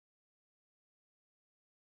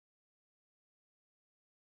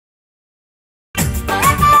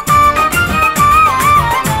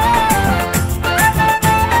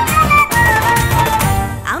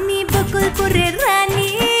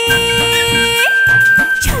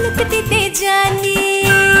জানি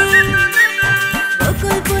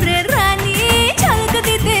বকুলপুরের রানী ঝলক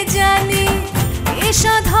দিতে জানি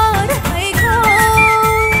এসো ধর হয়ে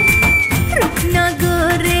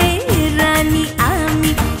রূপনগরে রানী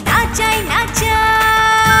আমি নাচাই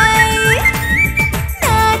নাচাই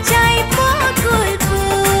নাচাই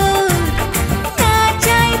বকুলপুর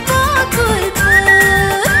নাচাই বকুলপুর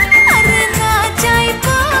আরে নাচাই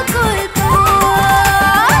বকুলপুর।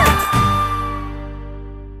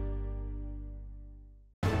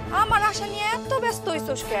 আমার আশা নিয়ে এত ব্যস্ত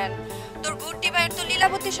হইছস কেন? তোর গুড্ডি ভাইয়ের তো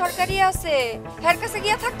লীলাবতী সরকারি আছে, হের কাছে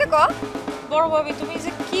গিয়া থাকতে ক। বড় ভাবি তুমি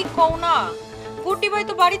যে কি কও না, গুড্ডি ভাই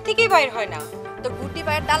তো বাড়ি থেকেই বাইর হয় না। তোর গুড্ডি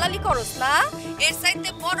ভাইয়ের দালালি করস না, এর চাইতে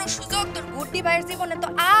বড় সুযোগ তোর গুড্ডি ভাইয়ের জীবনে তো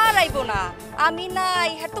আর আইবো না। আমি নাই,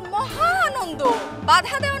 হ্যাঁ তো মহা আনন্দ,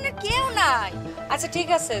 বাধা দেওয়ানোর কেউ নাই। আচ্ছা ঠিক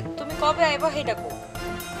আছে, তুমি কবে আইবা সেটা কও।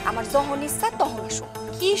 আমার যখন ইচ্ছা তখন আসো।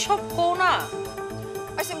 কি সব কও না।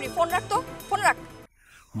 আচ্ছা ফোন রাখ তো, ফোন রাখ।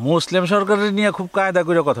 মুসলিম সরকারের নিয়ে খুব কায়দা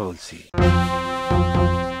করে কথা বলছি,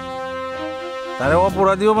 তারে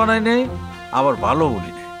অপরাধীও বানাই নেই আবার ভালো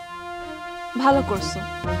বলি নেই। ভালো করছো,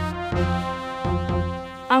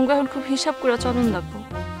 আমরা এখন খুব হিসাব করে চলন লাগবো।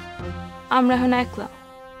 আমরা এখন একলা।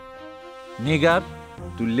 নিগার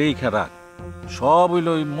তুই লেখা রাখ, সব হইল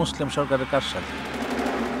ওই মুসলিম সরকারের কার সাথে।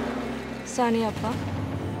 জানি আব্বা,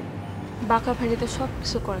 বাঁকা ভাইতে সব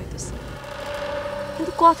কিছু করাইতেছে,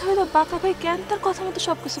 কিন্তু কথা হইলো বাঁকা ভাই কেন তার কথা মতো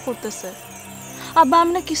সবকিছু করতেছে? আব্বা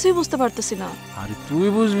আমরা কিছুই বুঝতে পারতেছি না। আরে তুই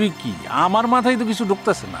বুঝবি কি, আমার মাথায় তো কিছু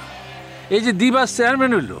ঢুকতেছে না। এই যে দিবা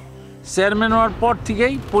চেয়ারম্যান হইল, চেয়ারম্যান হওয়ার পর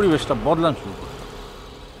থেকেই পরিবেশটা বদলান শুরু করল।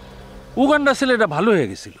 উগান্ডা ছেলেটা ভালো হয়ে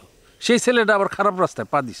গেছিল, সেই ছেলেটা আবার খারাপ রাস্তায়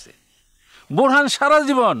পা দিছে। বোরহান সারা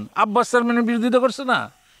জীবন আব্বাস চেয়ারম্যানের বিরোধিতা করছে না,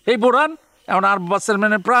 এই বোরহান এখন আব্বাস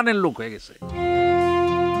চেয়ারম্যানের প্রাণের লোক হয়ে গেছে।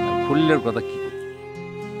 খুললের কথা কি,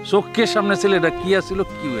 চোখের সামনে ছেলেটা কি আছিল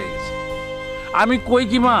কি হয়ে গেছে। আমি কই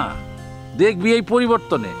কি মা, দেখবি এই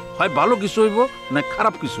পরিবর্তনে হয় ভালো কিছু হইব না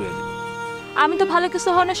খারাপ কিছু হয়ে যাবে। আমি তো ভালো কিছু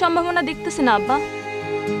হওয়ার সম্ভাবনা দেখতেছি না আব্বা।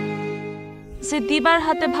 যে দিবার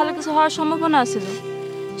হাতে ভালো কিছু হওয়ার সম্ভাবনা আছিল,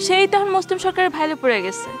 সেই তখন মুসলিম সরকারের ভাইলে পড়ে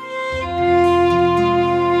গেছে।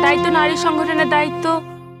 তাই তো নারী সংগঠনের দায়িত্ব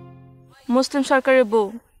মুসলিম সরকারের বউ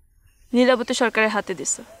লীলাবতী সরকারের হাতে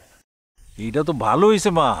দিছে। এইটা তো ভালো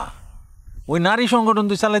হয়েছে মা, ওই নারী সংগঠন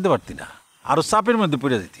তুই চালাইতে পারতি না, আরো চাপের মধ্যে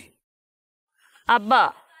পড়ে যেতি। আব্বা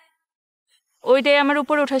ওইটাই আমার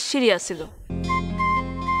উপরে ওঠার সিঁড়ি আছিল।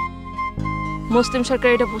 মুসলিম সরকার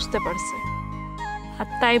এটা বুঝতে পারছে, আর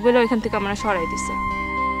তাই বলে ওইখান থেকে আমরা সরাই দিছে।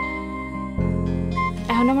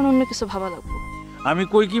 এখন আমার অন্য কিছু ভাবা লাগবে। আমি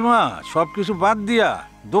কই কি মা, সবকিছু বাদ দিয়া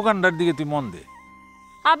দোকানটার দিকে তুই মন দে।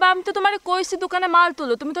 আব্বা আমি তো তোমারে কইছি দোকানে মাল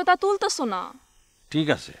তুলো, তুমি তো তা তুলতেছো না। ঠিক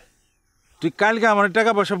আছে, তুই কালকে আমার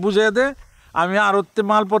টাকা পয়সা বুঝিয়ে দে, আমি আরতে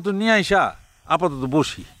মালপত্র নিয়ে আইসা আপাতত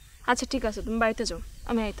বসি। আচ্ছা ঠিক আছে, তুমি বাড়িতে যাও,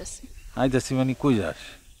 আমি আইতাছি। আইতাছি মানে কই যাস?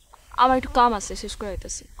 আমার একটু কাম আছে, শেষ করে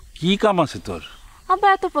আইতাছি। কি কাম আছে তোর? আব্বা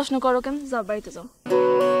এত প্রশ্ন করো কেন, যাও বাড়িতে যাও।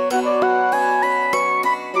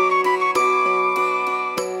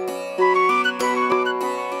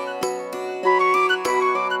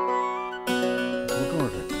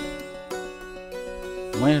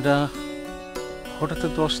 মেয়েটা হঠাৎ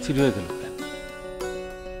তো অস্থির হয়ে গেল কেন,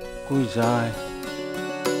 কই যায়?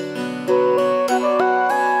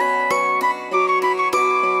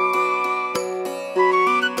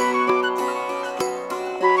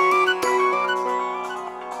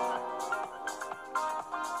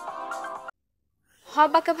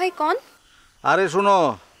 বাঁকা ভাই কোন? আরে শোনো,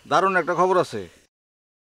 দারুণ একটা খবর আছে।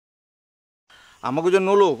 আমাকে যে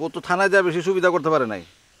নলোক, ও তো থানায় যা বেশি সুবিধা করতে পারে নাই,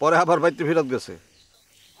 পরে আবার বাড়িতে ফেরত গেছে।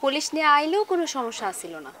 পুলিশ নিয়ে আইলেও কোনো সমস্যা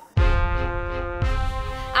আসছিল না।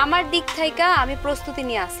 আমার দিক থেকে আমি প্রস্তুতি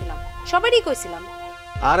নিয়ে আসছিলাম, সবারই কইছিলাম।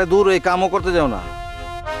 আরে দূর, এই কামও করতে যাও না,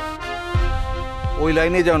 ওই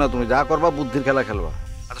লাইনে যাও না, তুমি যা করবা বুদ্ধির খেলা খেলবা।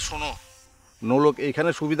 আরে শোনো, নলোক এইখানে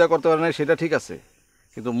সুবিধা করতে পারে নাই সেটা ঠিক আছে,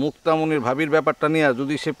 কিন্তু মুক্তামণির ভাবির ব্যাপারটা নিয়ে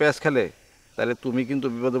যদি সে প্যাচ খেলে তাহলে তুমি কিন্তু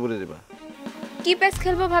বিপদে পড়ে যাবা। কি প্যাচ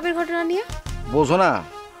খেলবো ভাবির ঘটনা নিয়ে? বোঝো না,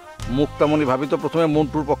 মুক্তামণি ভাবি তো প্রথমে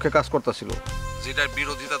মন্টুর পক্ষে কাজ করতেছিল, যেটার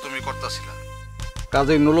বিরোধিতা তুমি করতেছিলা।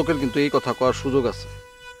 কাজেই নলোকের কিন্তু এই কথা করার সুযোগ আছে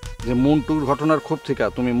যে মন্টুর ঘটনার ক্ষোভ থেকে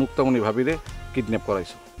তুমি মুক্তামণি ভাবিরে কিডন্যাপ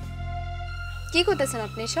করাইছো। কি করতেছেন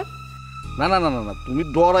আপনি এসব? না না না না না, তুমি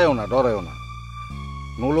ডরায়ও না, ডরায়ও না।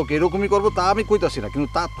 নলোক এরকমই করবো তা আমি কইতাছি না, কিন্তু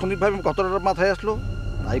তাৎক্ষণিকভাবে কতটা মাথায় আসলো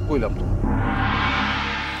তাই কইলাম তোমার।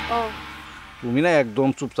 ও তুমি না একদম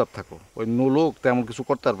চুপচাপ থাকো, ওই নলোক তেমন কিছু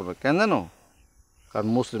করতে পারবো না। কেন জানো? কারণ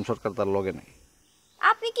মুসলিম সরকার তার লগে নেই।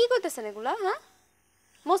 আপনি কি করতেছেন এগুলা? হ্যাঁ,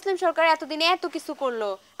 মুসলিম সরকার এতদিনে এত কিছু করলো,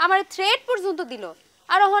 আমার থ্রেট পর্যন্ত দিল,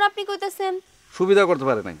 আর এখন আপনি কইতেছেন সুবিধা করতে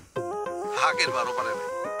পারে নাই, ভাগের বারো পারে নাই।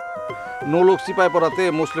 নোলক চিপায় পড়াতে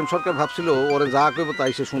মুসলিম সরকার ভাবছিল ওরে যা কইব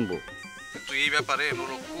তাই সে শুনবো, কিন্তু এই ব্যাপারে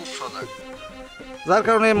নোলক খুব সজাগ, যার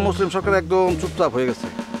কারণে মুসলিম সরকার একদম চুপচাপ হয়ে গেছে।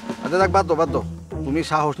 আচ্ছা দেখ, বাদ দাও, তুমি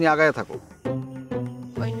সাহস নিয়ে আগায় থাকো।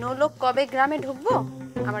 ওই নোলক কবে গ্রামে ঢুকবো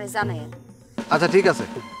আমারে জানাই। আচ্ছা ঠিক আছে,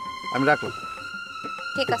 আমি রাখলাম।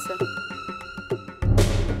 ঠিক আছে।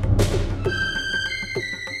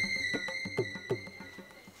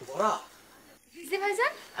 জি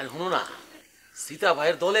ভাইজান। আরে শুনো না, সীতা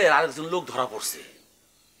ভাইয়ের দলের আরেকজন লোক ধরা পড়ছে।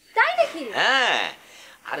 তাই নাকি? হ্যাঁ,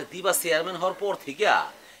 আরে দিবা চেয়ারম্যান হওয়ার পর থেকে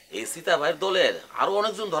এই সীতা ভাইয়ের দলের আরো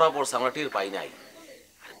অনেকজন ধরা পড়ছে, আমরা টের পাই নাই।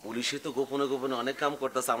 আরে পুলিশে তো গোপনে গোপনে অনেক কাম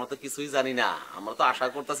করতেছে, আমরা তো কিছুই জানি না। আমরা তো আশা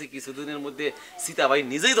করতেছি কিছুদিনের মধ্যে সীতা ভাই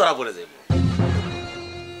নিজেই ধরা পড়ে যাবে।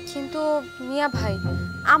 কিন্তু মিয়া ভাই,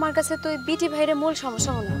 আমার কাছে তো এই বিটি ভাইয়ের মূল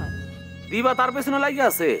সমস্যা মনে হয়। দিবা তার পেছনে লাগিয়ে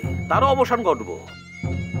আছে, তারও অবসান ঘটবো।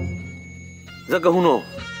 যাক শুনো,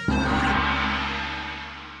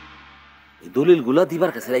 এই দলিল গুলা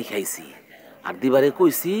দিবার কাছে রাইখাইছি, আর দিবারে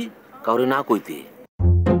কইছি কাউরে না কইতে।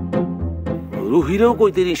 রুহিরেও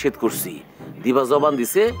কইতে নিষেধ করছি, দিবা জবান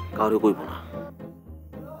দিছে কাউরে কইব না।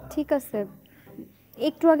 ঠিক আছে।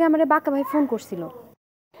 একটু আগে আমারে বাঁকা ভাই ফোন করছিল।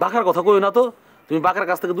 বাঁকার কথা কই না তো, তুমি বাঁকার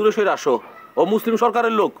কাছ থেকে দূরে সরে আসো। ও মুসলিম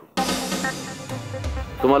সরকারের লোক।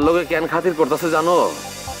 তোমার লোকে কেন খাতির করতেছে জানো?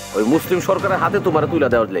 ওই মুসলিম সরকারের হাতে তোমার তুইলা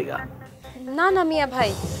দেওয়ার লেগা। না না মিয়া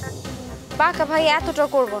ভাই, বাঁকা ভাই এতটা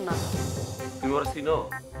করব না। তুমি ওর চিনো?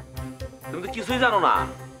 তুমি তো কিছুই জানো না।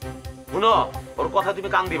 শুনো, ওর কথা তুমি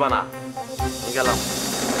কান দিবা না। আমি গেলাম।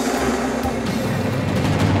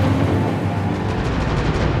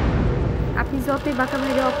 আপনি যতই বাঁকা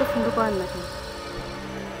ভাইরে অপছন্দ করেন না কেন,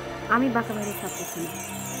 আমি বাঁকা ভাইরে ছাড়তেছি না।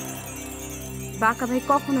 বাঁকা ভাই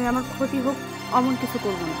কখনোই আমার ক্ষতি হোক অমন কিছু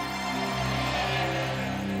করবো না।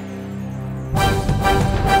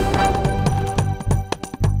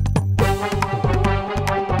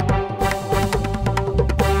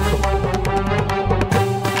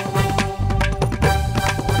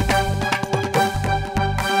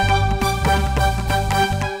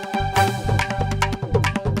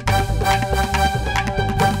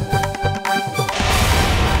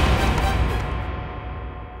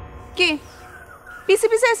 পিছে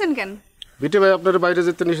পিছে আছেন কেন? বিটে ভাই আপনার বাইরে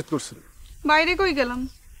যেতে নিষেধ করছেন। বাইরে কই গেলাম?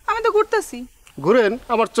 আমি তো ঘুরতেছি। ঘুরেন,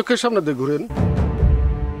 আমার চোখের সামনে দিয়ে ঘুরেন।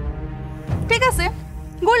 ঠিক আছে,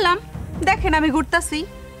 ঘুরলাম। দেখেন আমি ঘুরতেছি,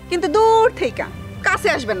 কিন্তু দূর থেকে, কাছে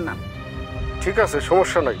আসবেন না। ঠিক আছে,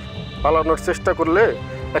 সমস্যা নাই। পালানোর চেষ্টা করলে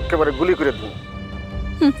একেবারে গুলি করে দিন।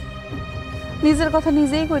 নিজের কথা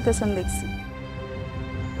নিজেই কইতেছেন দেখছি।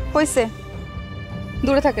 হইছে,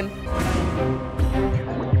 দূরে থাকেন।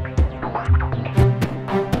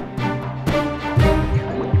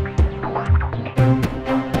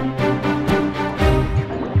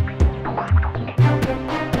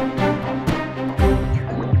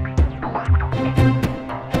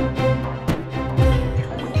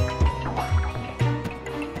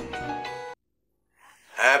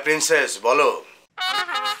 প্রিন্সেস বলো।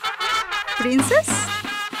 প্রিন্সেস?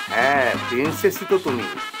 হ্যাঁ, প্রিন্সেসই তো তুমি,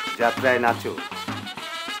 যাত্রায় নাচো।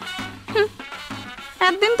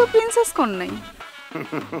 একদিন তো প্রিন্সেস কোন নাই।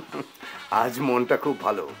 আজ মনটা খুব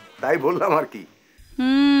ভালো, তাই বললাম আর কি।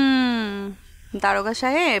 দারোগা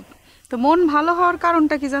সাহেব, তো মন ভালো হওয়ার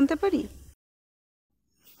কারণটা কি জানতে পারি?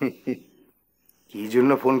 কি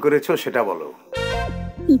জন্য ফোন করেছো সেটা বলো।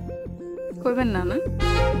 কইবেন না না?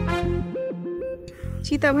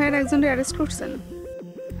 চিতা ভাইয়ের একজনকে অ্যারেস্ট করছেন।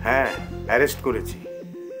 হ্যাঁ, অ্যারেস্ট করেছি।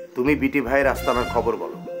 তুমি বিটি ভাইয়ের আস্তানার খবর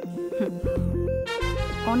বলো।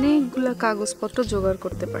 অনেকগুলা কাগজপত্র জোগাড়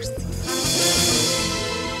করতে পারছি।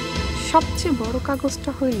 সবচেয়ে বড়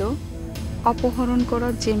কাগজটা হইল অপহরণ করা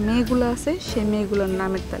যে মেয়েগুলো আছে সে মেয়েগুলোর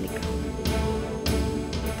নামের তালিকা।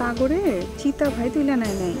 তা করে চিতা ভাই তুইলা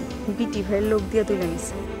নেয় নাই, বিটি ভাইয়ের লোক দিয়ে তুলে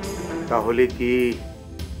নিছে। তাহলে কি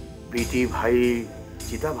বিটি ভাই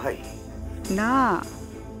চিতা ভাই? না,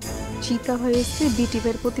 চিতা ভাই হচ্ছে বিটি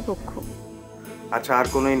ভাইয়ের প্রতিপক্ষ। আচ্ছা, আর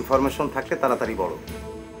কোনো ইনফরমেশন থাকলে তাড়াতাড়ি বলো।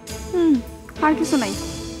 আর কিছু নাই।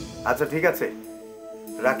 আচ্ছা ঠিক আছে,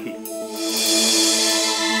 রাখি।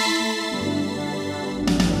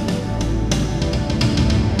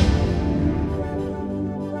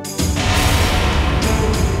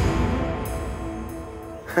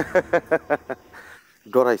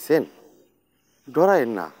 ডরাইছেন?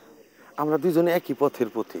 ডরায়েন না, আমরা দুজনে একই পথের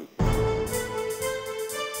পথে।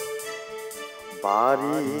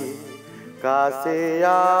 বাড়ি কাছে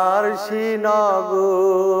আর শ্রীনগর,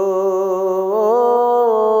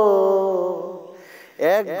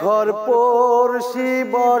 এক ঘর পড়শি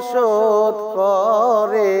বসত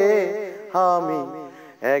করে, আমি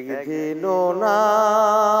একদিনও না।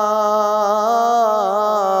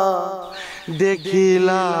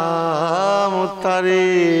 দেখিলাম তারে।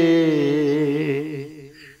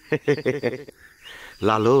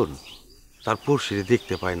 লালন তার পড়শিরে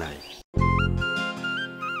দেখতে পায় নাই,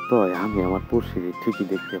 তয় আমি আমার পড়শিরে ঠিকই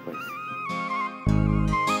দেখতে পাইছি।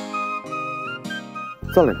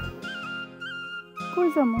 চলেন। কই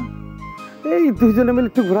যাবো? এই দুইজনে মিলে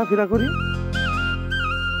একটু ঘোরাফেরা করি।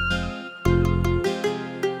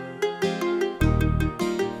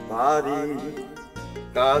 বাড়ি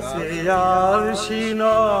কাছে আর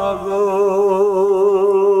সিনগো,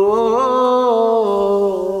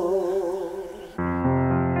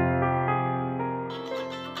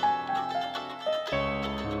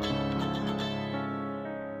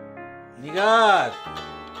 নিগার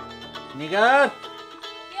নিগার,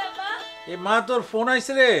 এ মা তোর ফোন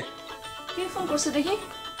আইছে রে। কে ফোন করছে দেখি?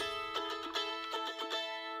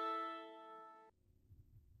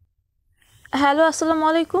 হ্যালো, আসসালামু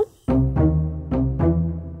আলাইকুম।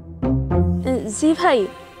 জি ভাই,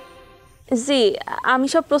 জি আমি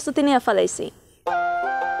সব প্রস্তুতি নিয়ে ফেলাইছি।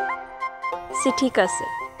 জি ঠিক আছে,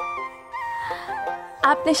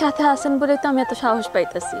 আপনি সাথে আছেন বলে তো আমি এত সাহস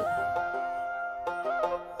পাইতেছি।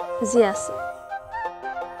 জি আছে।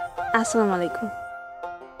 আসসালামু আলাইকুম।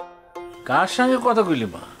 কার সঙ্গে কথা কইলি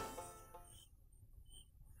মা?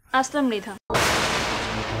 আসলাম মৃধা।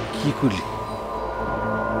 কি কইলি?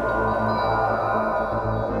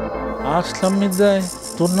 আসলাম মৃধায়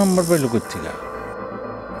তোর নাম্বার পাইলো কোথেকে?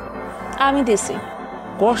 আমি দিছি।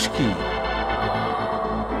 কস কি?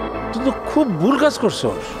 তুই তো খুব ভুল কাজ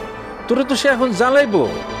করছস। তোরে তো সে এখন জ্বালাইবো।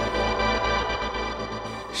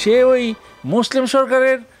 সে ওই মুসলিম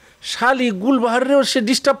সরকারের শালি গুলবাহারেও সে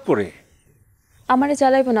ডিস্টার্ব করে। আমারে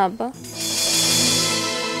জ্বালাইবো না আব্বা।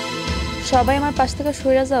 সবাই আমার পাশ থেকে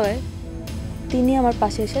সরে যাওয়ায় তিনি আমার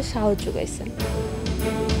পাশে এসে সাহস যোগাইছেন,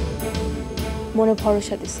 মনে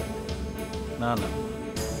ভরসা দিছেন। না না,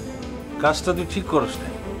 কাজটা তুই ঠিক করস না।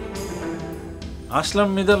 আসলাম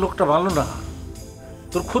মৃধা লোকটা ভালো না,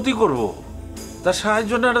 তোর ক্ষতি করবো। তার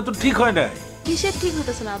সাহায্য নেওয়াটা তো ঠিক হয় না। কিসের ঠিক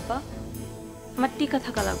হতেছে না আব্বা? আমার টিকা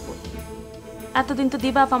থাকা লাগবো। এতদিন তো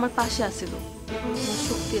দিবা আপা আমার পাশে আসিল, আমার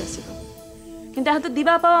শক্তি আসিল, কিন্তু এখন তো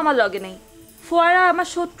দিবা আপাও আমার লগে নেই। ফোয়ারা আমার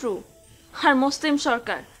শত্রু, আর মুসলিম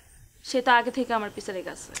সরকার সে তো আগে থেকে আমার পিছে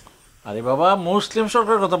লেগে আছে। আরে বাবা, মুসলিম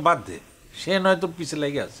সরকার কথা বাদ দে, সে নয় তোর পিছে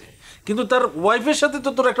লেগে আছে, কিন্তু তার ওয়াইফের সাথে তো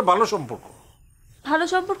তোর একটা ভালো সম্পর্ক। ভালো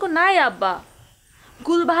সম্পর্ক নাই আব্বা।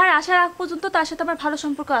 গুলবাহার আসার আগ পর্যন্ত তার সাথে আমার ভালো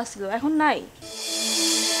সম্পর্ক আসছিল, এখন নাই।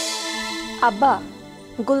 আব্বা,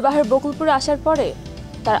 গুলবাহার বকুলপুরে আসার পরে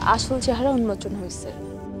তার আসল চেহারা উন্মোচন হয়েছে।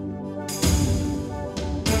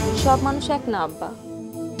 সব মানুষ এক না আব্বা।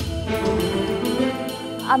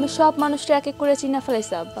 আমি সব মানুষটা এক এক করে চিনা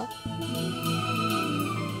ফেলাইছি আব্বা।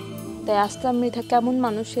 তাই আসলাম মৃধা কেমন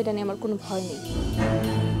মানুষ সেটা নিয়ে আমার কোনো ভয় নেই।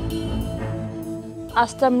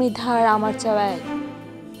 আসলাম মৃধা আর আমার চাওয়া এক,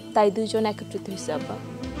 তাই দুইজন একত্রিত হয়েছে আব্বা।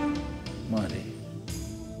 মারে,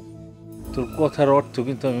 তোর কথার অর্থ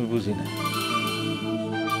কিন্তু আমি বুঝি না।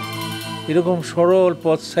 এরকম সরল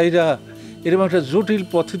পথ ছাইরা এরকম একটা জটিল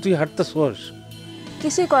পথে তুই হাঁটতেছস।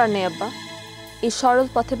 কিছুই করার নেই আব্বা, এই সরল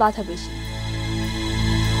পথে বাধা বেশি,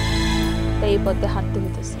 তাই এই পথে হাঁটতে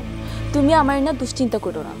হইতেছে। তুমি আমার না দুশ্চিন্তা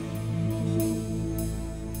করো না।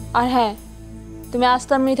 আর হ্যাঁ, তুমি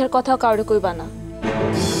আসলাম মৃধার কথাও কাউরে কইবা না।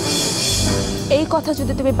 এই কথা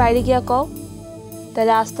যদি তুমি বাইরে গিয়া কও,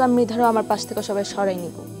 তাহলে আসলাম মৃধারও আমার পাশ থেকে সবাই সরাই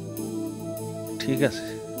নিব। ঠিক আছে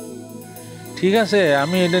ঠিক আছে,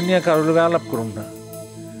 আমি এটা নিয়ে কারোর লোক আলাপ করুম না,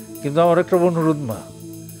 কিন্তু আমার একটা অনুরোধ মা,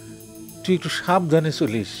 তুই একটু সাবধানে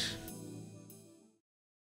চলিস।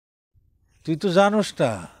 তুই তো জানোস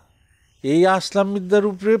না এই আসলাম মিদ্দার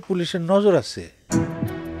উপরে পুলিশের নজর আছে।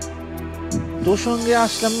 তোর সঙ্গে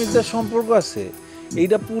আসলাম মিদ্দার সম্পর্ক আছে,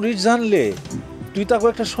 এইটা পুলিশ জানলে তুই তাকে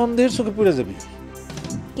একটা সন্দেহের চোখে পড়ে যাবি।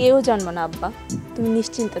 কেউ জানবো না আব্বা, তুমি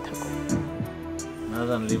নিশ্চিন্তে থাকো। না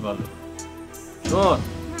জানলেই ভালো। শোন,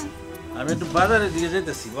 আমি একটু বাজারে দিকে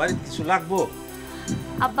যেতেছি, বাড়িতে কিছু লাগবো।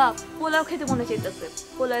 আব্বা, পোলাও খেতে মনে চাইতেছে,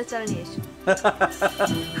 পোলাও চাল নিয়ে এসো।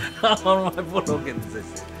 আমার মায়ের পোলাও খেতে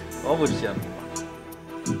চাইছে, অবশ্যই আনবো।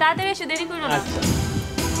 তাড়াতাড়ি এসো, দেরি করো না।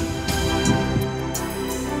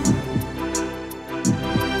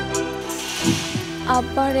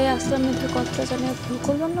 আব্বার এই আসলাম মিধার কথাটা জানিয়ে ভুল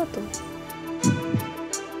করলাম না তো?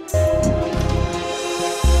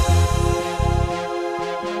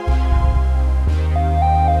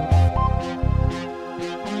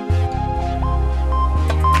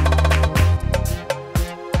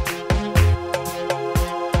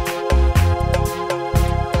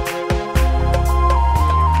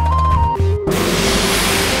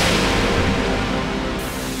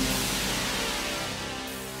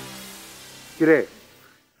 কিরে,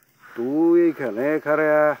 তুই এইখানে খারে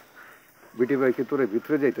বিটি ভাই কি তোরে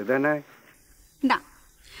ভিতরে যাইতে দেয় নাই? না,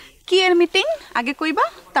 কি এর মিটিং আগে কইবা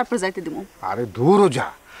তারপর যাইতে দিব। আরে দূরও যা,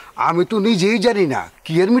 আমি তো নিজেই জানি না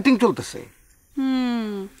কি এর মিটিং চলতেছে।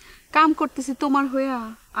 কাম করতেছি তোমার হইয়া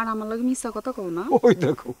আর আমার লগে মিছা কথা কও না।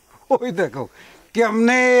 ওই দেখো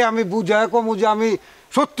কেমনে আমি বুঝায় কমু যে আমি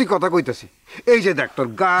সত্যি কথা কইতেছি। এই যে দেখ তোর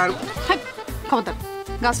গার খবরদার,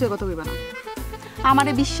 গাছ হয়ে কথা কইবা না।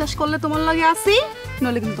 আমারে বিশ্বাস করলে তোমার লগে আসি,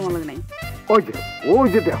 নইলে কিন্তু তোমার লগে নাই। ওই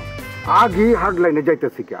যে দেখ আগে হার্ড লাইনে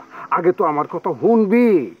যাইতেছি কে, আগে তো আমার কথা শুনবি।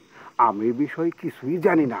 আমি বিষয় কিছুই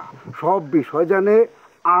জানি না, সব বিষয় জানে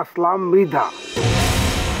আসলাম মৃধা।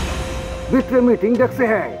 ভিতরে মিটিং দেখছে।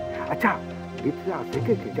 হ্যাঁ আচ্ছা, ভিতরে আছে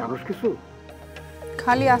কে কে জানোস কিছু?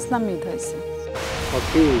 খালি আসলাম মৃধা হয়েছে।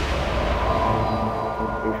 সত্যি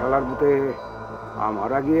এই শালার মধ্যে আমার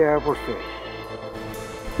আগে পড়ছে।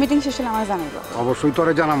 মিটিং শেষ হলে আমার জানাইবা? অবশ্যই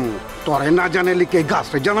তোরে জানামু, তোরে না জানাইলে কে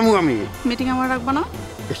গাছরে জানামু আমি। মিটিং আমার রাখবা না?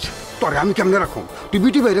 তোরে আমি কেমনে রাখুম? তুই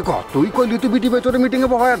বিটি বাইরে কর, তুই কইলি তুই বিটি ভাই তোরে মিটিং এ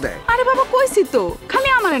বহায়া দেয়। আরে বাবা কইছি তো, খালি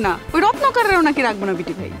আমারে না ওই রত্নকারেরও নাকি রাখবো না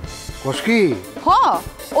বিটি ভাই। কসকি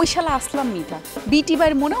ওই শালা আসলাম মিঠা বিটি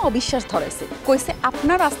ভাইয়ের মনে অবিশ্বাস ধরেছে, কইছে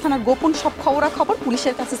আপনার আস্থানার গোপন সব খবর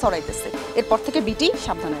পুলিশের কাছে ছড়াইতেছে। এরপর থেকে বিটি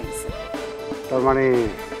সাবধান হয়ে গেছে। তার মানে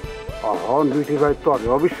অহন বিটি ভাই তোরে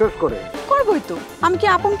অবিশ্বাস করে? করবই তো, আমি কি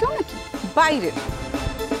আপন কেউ নাকি বাইরের?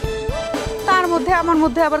 তার মধ্যে আমার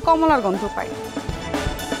মধ্যে আবার কমলার গন্ধ পাই।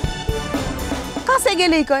 কাছে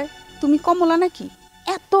গেলেই কয় তুমি কমলা নাকি।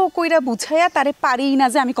 এত কইরা বুঝাইয়া তারে পারি না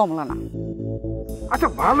যে আমি কমলা না। আচ্ছা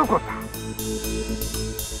ভালো কথা,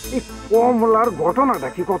 এই কমলার ঘটনাটা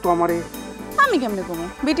কি কত আমারে? আমি কেমনে কমো,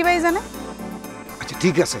 বিটি ভাই জানে। আচ্ছা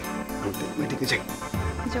ঠিক আছে, মিটিংয়ে যাই।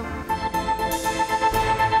 যাও।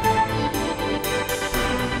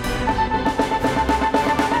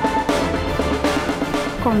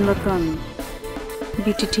 কমলা তো আমি,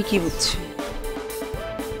 বিটি ঠিকই বুঝছে।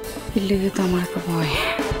 এর লেগে তো আমার তো ভয়।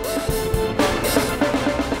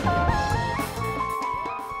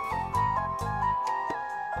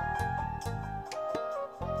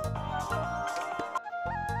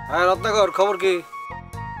 হ্যাঁ রত্নাকর, খবর কি?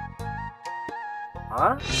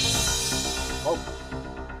 হ্যাঁ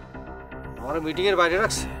আমার মিটিং এর বাইরে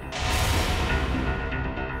রাখছে।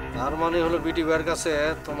 তার মানে হলো বিটি ভাইয়ের কাছে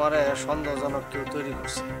তোমার সন্দেহজনক কেউ তৈরি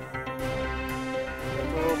করছে।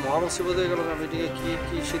 তো মহামুসিবত হয়ে গেল না। মিটিং এ কি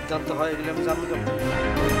কি সিদ্ধান্ত হয় এগুলো আমি জানবো কেন?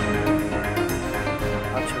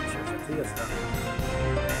 আচ্ছা আচ্ছা ঠিক আছে।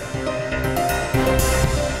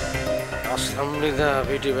 আসলাম মৃধা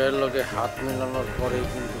বিটি ভাইয়ের লোকে হাত মেলানোর পরেই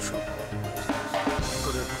কিন্তু সব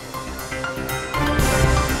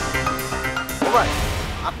ভাই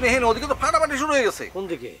আপনি হেন ওদিকে তো ফাটাফাটি শুরু হয়ে গেছে। কোন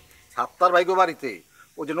দিকে? সাত্তার ভাইগো বাড়িতে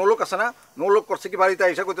ওই যে নৌলোক আছে না, নৌলোক করছে কি বাড়িতে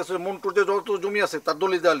আইসা কইতেছে মন্টুর যে যত জমি আছে তার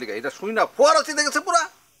দলিল দেওয়ার লিগা। এটা শুই না ফোয়ার আছে দেখেছে পুরা।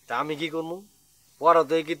 তা আমি কি করবো?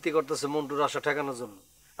 পড়াতে কীর্তি করতেছে মন্টুর আশা ঠেকানোর জন্য,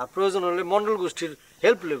 আর প্রয়োজন হলে মন্ডল গোষ্ঠীর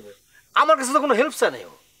হেল্প নেব। আমার কাছে তো কোনো হেল্প চাই নাই।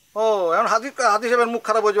 ও এখন হাজি সাহেবের মুখ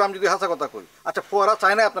খারাপ হয়ে যাবে আমি যদি হাসা কথা কই। আচ্ছা ফোয়ারা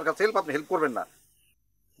চায় না আপনার কাছে হেল্প, আপনি হেল্প করবেন না?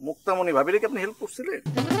 মুক্তামণি ভাবিরে কি আপনি হেল্প করছিলেন?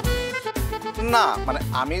 না মানে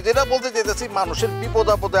আমি যেটা বলতে চাইতেছি মানুষের বিপদ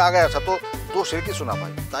আপদে আগায় আসা তো দোষের কিছু না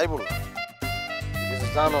ভাই, তাই বললাম।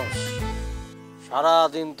 জানোস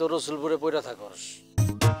সারাদিন তো রসুলপুরে পড়ে থাকস,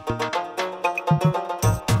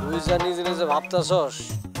 তুই যা নিজে নিজে ভাবতাছস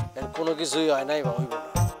এর কোনো কিছুই হয় নাই বা হইব না।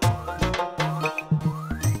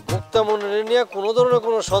 মুক্তামণির নিয়ে কোনো ধরনের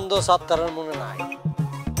কোনো সন্দেহ সাত্তারের মনে নাই।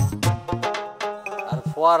 আর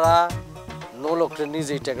ফোয়ারা নৌলোকটা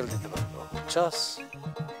নিজেই ট্যাকেল দিতে পারবো, বুঝছস?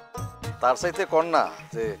 তার চাইতে কর না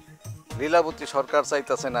যে লীলাবতী সরকার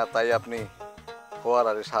চাইতেছে না তাই আপনি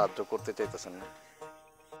ফোয়ারারে সাহায্য করতে চাইতেছেন না।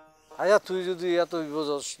 আচ্ছা তুই যদি এত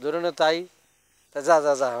বুঝস ধরে নে তাই, যা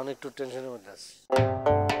যা যা অনেক একটু টেনশনের মধ্যে আছে।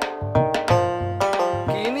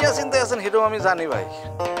 কি নিয়ে চিন্তায় আছেন হিরো আমি জানি ভাই।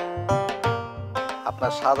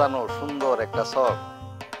 আপনার সাজানো সুন্দর একটা শখ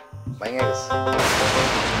ভেঙে গেছে।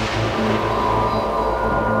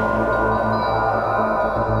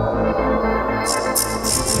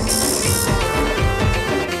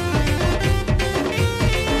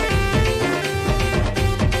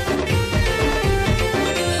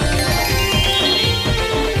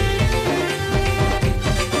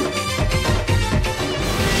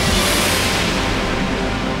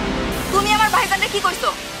 কি কইছো?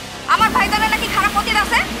 আমার ভাইজানের নাকি খারাপ মতির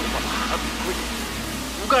আছে।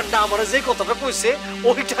 উগান্ডা আমারে যে কথাটা কইছে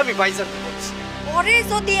ওইটা আমি ভাইজানকে বলছি। ওরে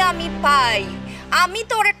যদি আমি পাই আমি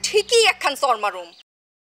তো ওরে ঠিকই একখান চর মারুম।